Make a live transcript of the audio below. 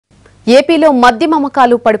ఏపీలో మద్యం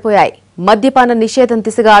అమ్మకాలు పడిపోయాయి. మద్యపాన నిషేధం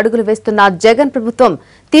దిశగా అడుగులు వేస్తున్న జగన్ ప్రభుత్వం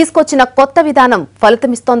తీసుకొచ్చిన కొత్త విధానం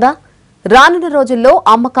ఫలితమిస్తోందా? రానున్న రోజుల్లో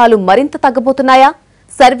అమ్మకాలు మరింత తగ్గబోతున్నాయా?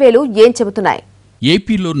 సర్వేలు ఏం చెబుతున్నాయి?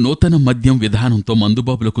 ఏపీలో నూతన మద్యం విధానంతో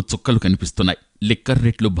మందుబాబులకు చుక్కలు కనిపిస్తున్నాయి. లిక్కర్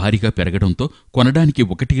రేట్లు భారీగా పెరగడంతో కొనడానికి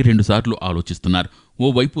 1-2 సార్లు ఆలోచిస్తున్నారు.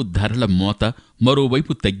 ఓవైపు ధరల మోత,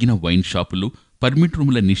 మరోవైపు తగ్గిన వైన్ షాపులు, పర్మిట్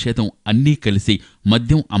రూముల నిషేధం అన్నీ కలిసి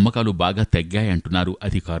మద్యం అమ్మకాలు బాగా తగ్గాయంటున్నారు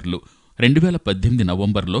అధికారులు. 2018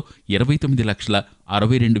 నవంబర్లో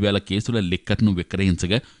 29,62,000 కేసుల లిక్కర్ను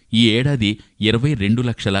విక్రయించగా ఈ ఏడాది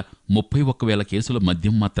 22,31,000 కేసుల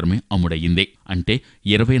మద్యం మాత్రమే అమ్ముడయ్యింది. అంటే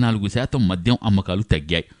 24% మద్యం అమ్మకాలు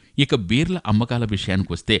తగ్గాయి. ఇక బీర్ల అమ్మకాల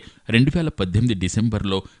విషయానికొస్తే 2018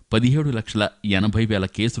 డిసెంబర్లో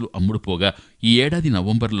 17,80,000 కేసులు అమ్ముడుపోగా ఈ ఏడాది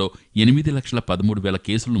నవంబర్లో 8,13,000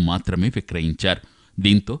 కేసులను మాత్రమే విక్రయించారు.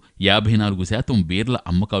 దీంతో 54% బీర్ల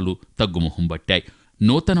అమ్మకాలు తగ్గుముఖం పట్టాయి.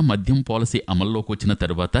 నూతన మద్యం పాలసీ అమల్లోకొచ్చిన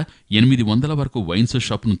తరువాత 800 వరకు వైన్స్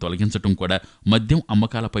షాపును తొలగించడం కూడా మద్యం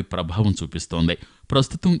అమ్మకాలపై ప్రభావం చూపిస్తోంది.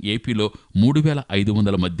 ప్రస్తుతం ఏపీలో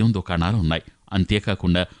 3,500 మద్యం దుకాణాలున్నాయి.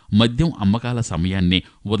 అంతేకాకుండా మద్యం అమ్మకాల సమయాన్ని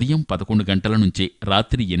ఉదయం 11 గంటల నుంచి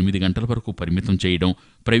రాత్రి 8 గంటల వరకు పరిమితం చేయడం,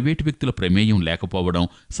 ప్రైవేటు వ్యక్తుల ప్రమేయం లేకపోవడం,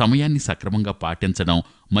 సమయాన్ని సక్రమంగా పాటించడం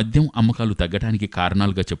మద్యం అమ్మకాలు తగ్గడానికి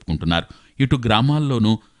కారణాలుగా చెప్పుకుంటున్నారు. ఇటు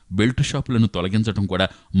గ్రామాల్లోనూ బెల్ట్ షాపులను తొలగించడం కూడా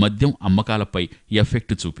మద్యం అమ్మకాలపై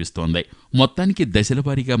ఎఫెక్ట్ చూపిస్తోంది. మొత్తానికి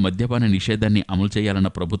దశలవారీగా మద్యపాన నిషేధాన్ని అమలు చేయాలన్న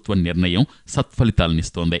ప్రభుత్వ నిర్ణయం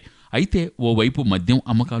సత్ఫలితాలనిస్తోంది. అయితే ఓవైపు మద్యం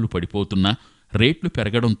అమ్మకాలు పడిపోతున్నా రేట్లు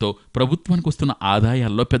పెరగడంతో ప్రభుత్వానికి వస్తున్న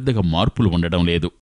ఆదాయాల్లో పెద్దగా మార్పులు ఉండడం లేదు.